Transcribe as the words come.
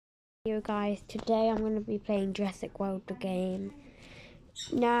Yo guys, today I'm going to be playing Jurassic World the game.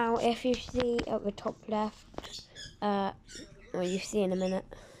 Now if you see at the top left, well you see in a minute,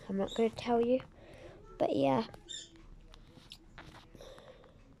 I'm not going to tell you, but yeah.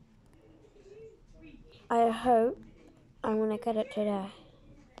 I hope I'm going to get it today.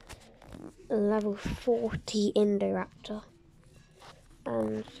 Level 40 Indoraptor.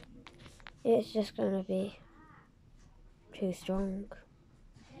 And it's just going to be too strong.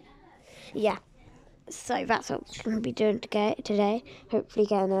 Yeah. So that's what I'm going to be doing today. Hopefully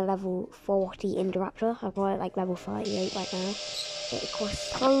getting a level 40 Indoraptor. I've got it like level 38 right now. But it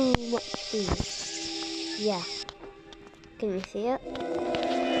costs so much food. Yeah. Can you see it?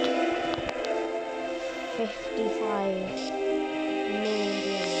 55 million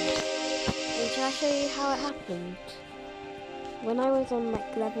euros. And shall I show you how it happened? When I was on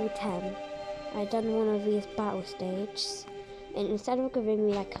like level 10, I done one of these battle stages. And instead of giving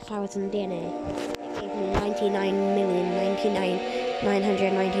me like 1,000 DNA, it gave me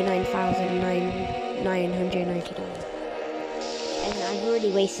 99,999,999. And I've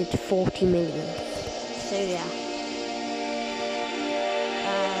already wasted 40 million. So yeah.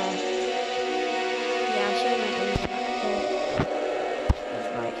 I'll show you my interactive. It's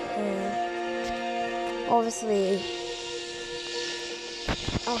right here. Obviously,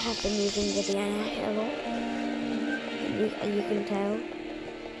 I have been using the DNA a lot. And you can tell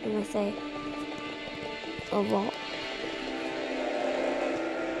when I say a lot.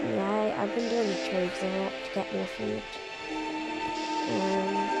 Yeah, I've been doing the trades a lot to get more food.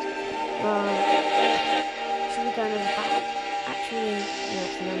 Should we go into the battle? Actually, no,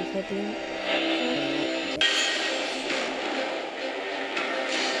 it's an amphibian.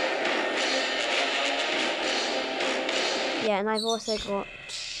 Yeah, and I've also got,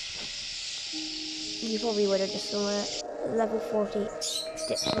 you probably would have just saw it, level 40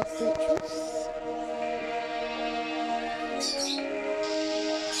 Stitchlet features.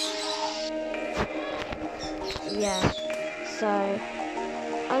 Yeah, so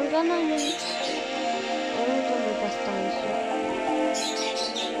I'm gonna do my best dinosaur.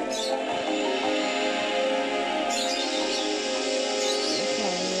 Okay,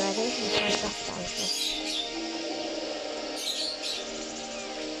 are you ready? This is my best dinosaur.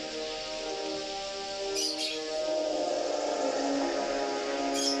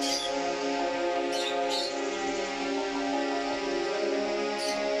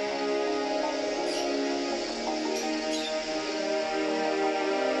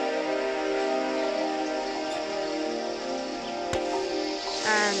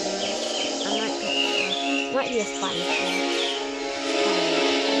 Might be a spider.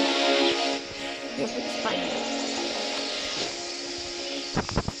 Yes, it's spider.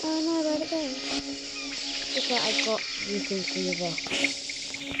 Oh no, where'd it go? Okay, I got, you can see this.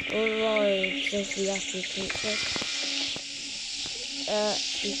 Alright, there's the actual creature.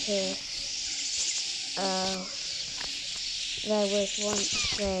 Because, there was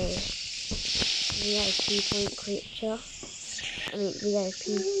once a VIP point creature. I mean, VIP.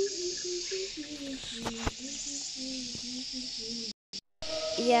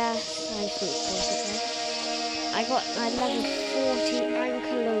 Yeah, I think I got my level 40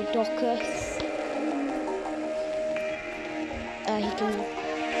 Ankylodocus. He can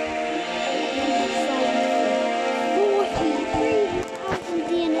 43,000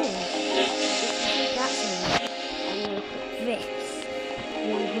 DNA. That's it. And then look at this,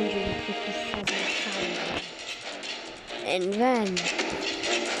 157,000. And then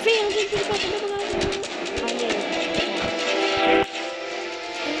 357,000. I knew it.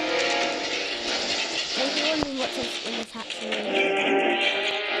 What's in this actually?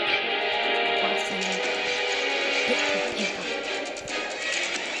 Awesome.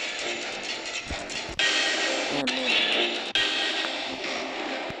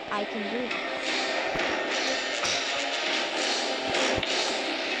 I can do this.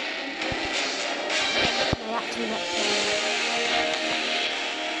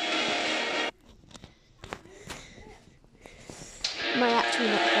 My actual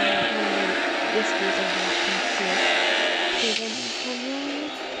next whiskies and that can see.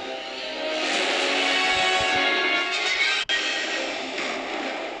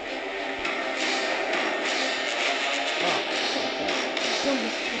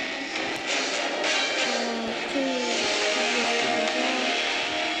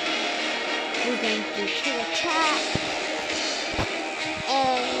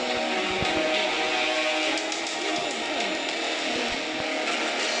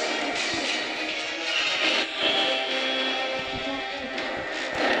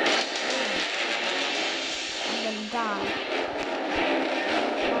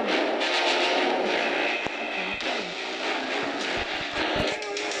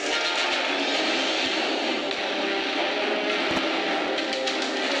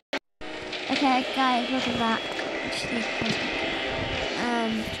 guys, look at that.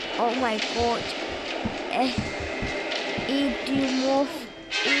 And oh my god,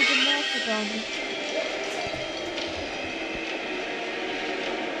 Edumorphodon.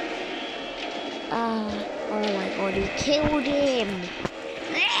 Oh my god, he killed him.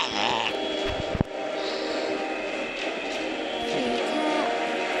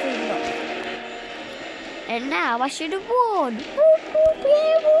 And now I should have won.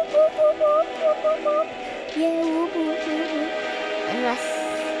 Unless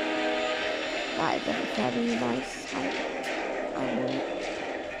that is a very nice type. I won it.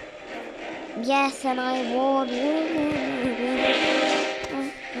 Yes, and I won.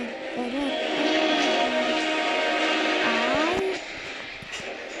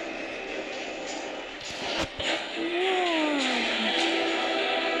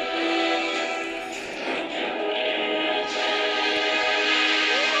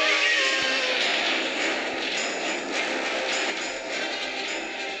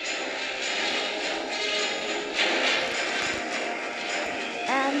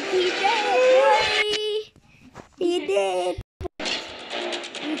 He did. We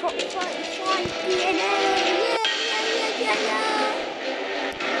got 35 DNA. Yeah.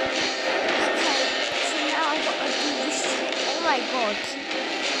 Okay, so now I've got to do this shit. Oh my god.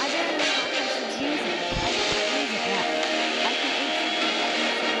 I don't know how I should use it. I can't use it yet. I can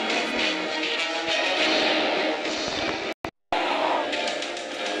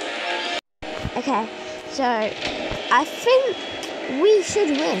Okay, so I think we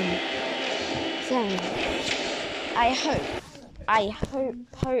should win. So I hope. Okay,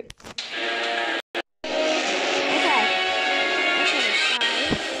 guys.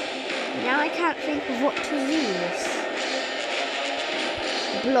 Now I can't think of what to use.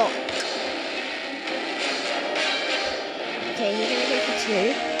 Block. Okay, he's gonna go for 2,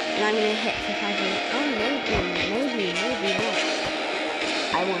 and I'm gonna hit for 5 minutes. Oh, maybe not.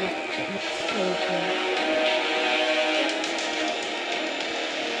 I want it.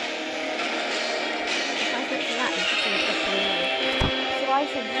 I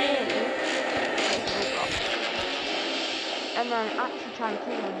should really and then actually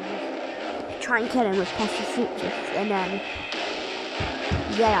try and kill him with Pesky Citrus, and then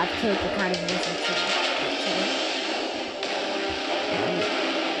yeah, I've killed the kind of wizard too.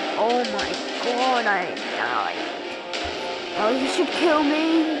 Oh my god, I died. Oh, he should kill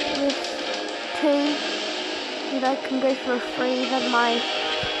me with 2, and I can go for a 3, then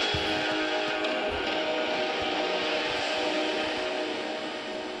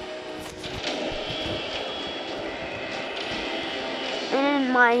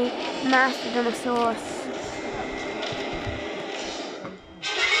my Mastodontosaurus.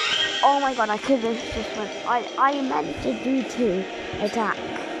 Oh my god, I could have just went. I meant to do 2 attack.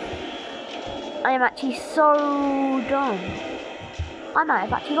 I am actually so dumb. I might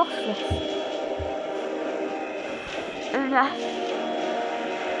have actually lost this.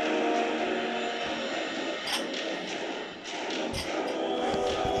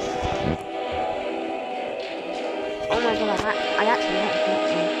 Oh my god, I actually had to.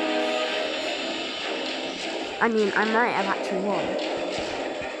 I mean, I might have actually won.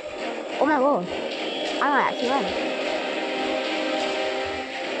 Oh my god, I might actually win.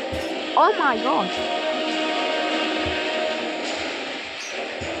 Oh my god.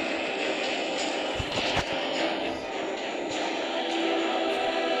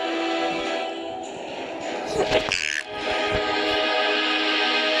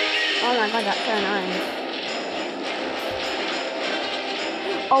 Oh my god, that's so annoying.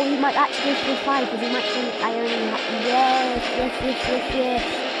 Oh, he might actually go for 5 because he might think I only have. Yes. It's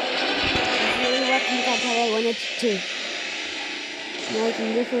really working against how I wanted to. Now I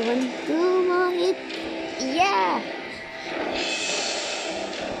can go for 1. Come on, hit. Yeah!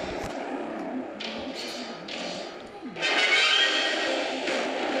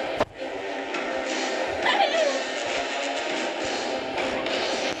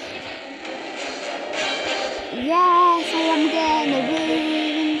 Yes, I am gonna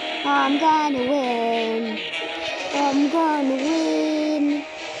win. I'm gonna win. I'm gonna win.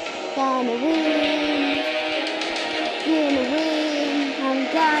 Gonna win. Gonna win. I'm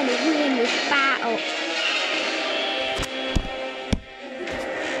gonna win this battle.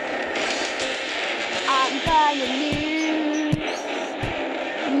 I'm gonna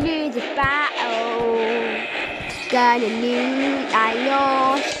lose this battle. Gonna lose. I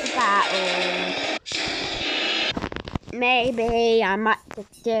lost the battle. Maybe I might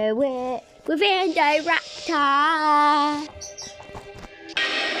just do it with Indoraptor.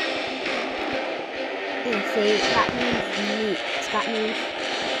 You see, that means meat. That means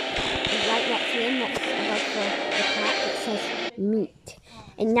right next to him, that's above the cat, it says meat.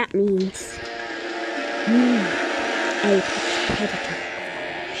 And that means apex predator.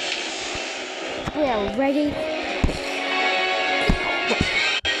 We are ready.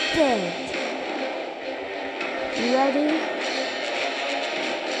 Dead. Ready?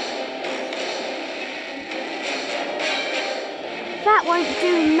 That won't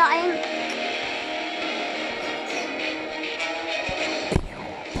do nothing.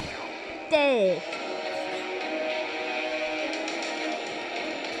 Dead.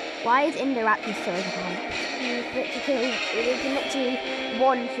 Why is Indoraptor so overpowered? It can literally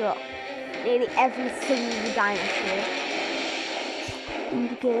one-shot nearly every single dinosaur. In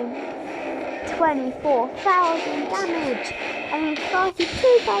the game. 24,000 damage. I mean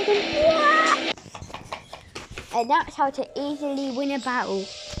 32,000. What? And that's how to easily win a battle.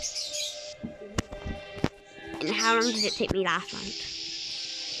 And how long did it take me last round?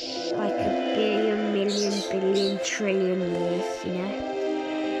 Like a billion, million, billion, trillion years, you know?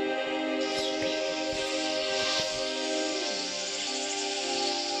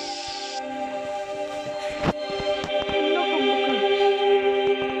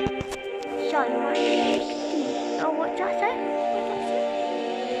 Oh, what's that say?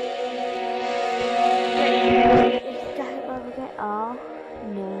 Oh,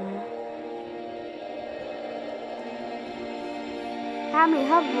 no. How many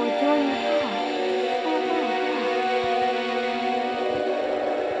hoverboards do I have?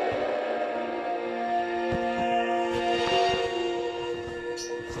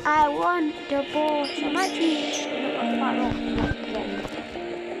 I want the ball. I'm actually quite off.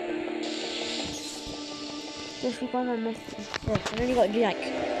 Just because I missed this. I've only got to do like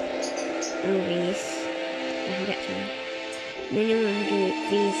all these. I can get to them. Minimum do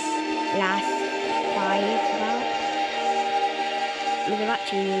these last 5 about. We've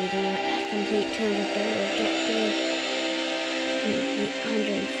actually nearly done it. Complete 200 objectives. Complete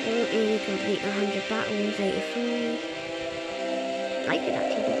 140. Complete 100 battles. 84. I could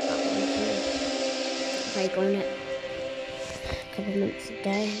actually do that one too. If I go on it a couple of minutes a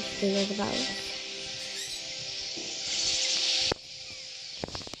day and do all the battles.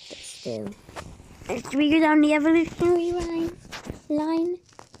 But still. Let's we go down the evolutionary line.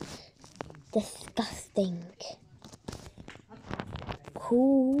 Disgusting.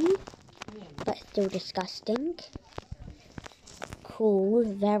 Cool, but still disgusting. Cool,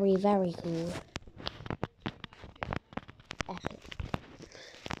 very, very cool. Epic.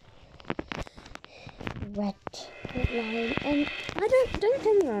 Red line, and I don't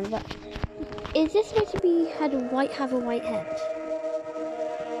tell me wrong, but is this supposed to be have a white head?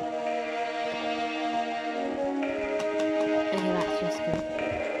 Okay, that's just good.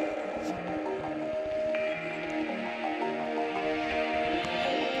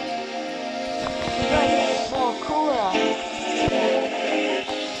 More cooler.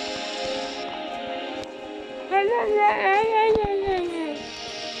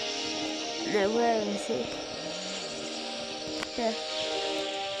 No, where is he? There.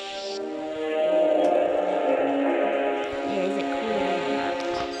 Yeah, is it cooler than that?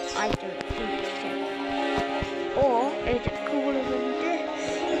 I don't think so. Or is it cooler than this?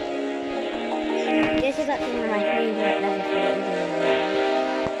 This is actually one of my favourite level 40s.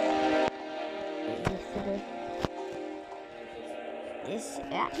 This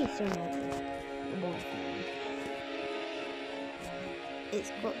actually so nice.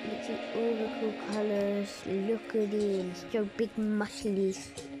 It's got literally all the cool colours. Look at it, it's so big muscly.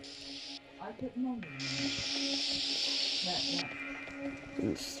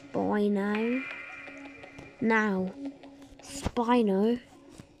 And Spino. Now, Spino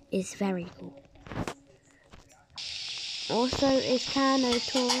is very cool. Also is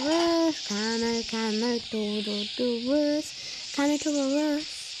Canotaurus.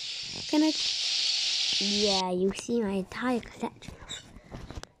 Yeah, you see my entire collection of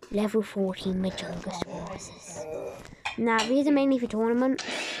level 14 Majungasauruses. Now, these are mainly for tournaments,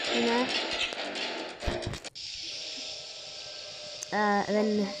 you know.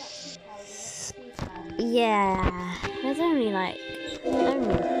 Then, yeah, there's only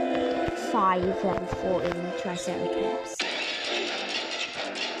 5 level 14 Triceratops.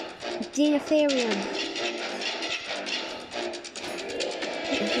 Dinotherium.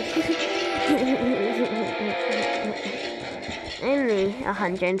 Only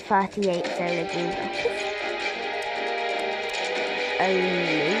 138 solar greenbacks.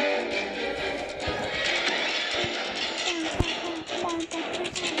 Only.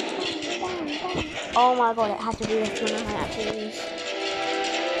 Oh my god, it had to be this one I had to use.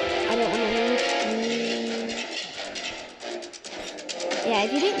 I don't want to lose. Yeah,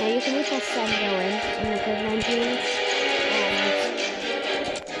 if you didn't know, you can press send going in the COVID-19.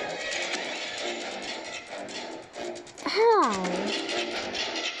 How?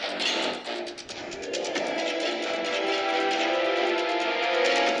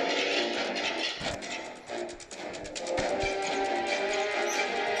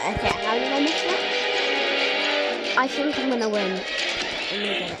 Okay, how did I miss that? I think I'm gonna win. I'm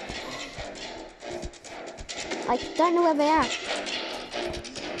gonna get it. I don't know where they are.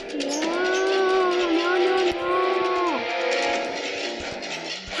 No.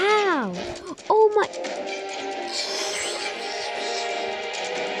 How? Oh my.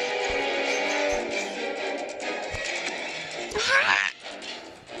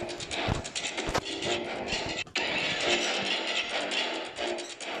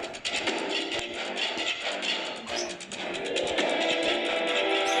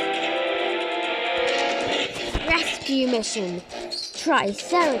 Rescue mission.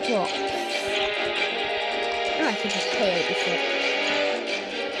 Triceratops. Oh, I can just play it.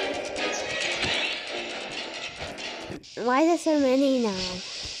 Why are there so many now?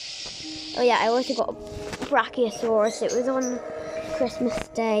 Oh yeah, I also got a Brachiosaurus. It was on Christmas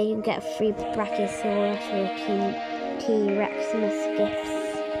Day. You can get a free Brachiosaurus or T-Reximus gifts.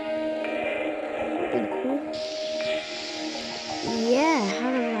 Pretty cool. Yeah, how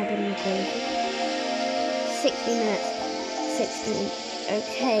long have I been recording? 60 minutes. 16.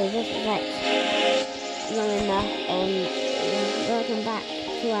 Okay, this is like long enough. Welcome back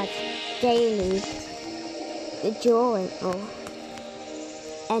to our daily drawing, or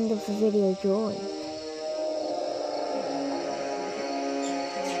end of the video drawing.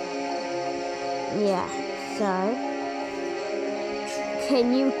 Yeah, so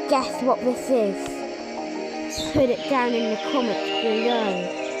can you guess what this is? Put it down in the comments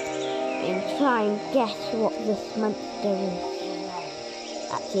below and try and guess what this monster is.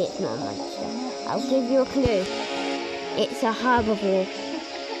 Actually, it's not a monster. I'll give you a clue. It's a herbivore.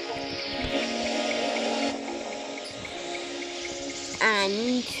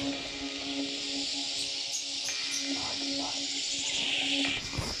 And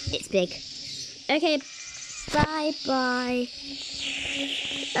it's big. Okay, bye.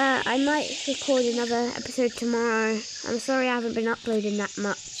 I might record another episode tomorrow. I'm sorry I haven't been uploading that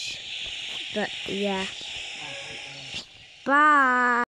much. But yeah. Bye.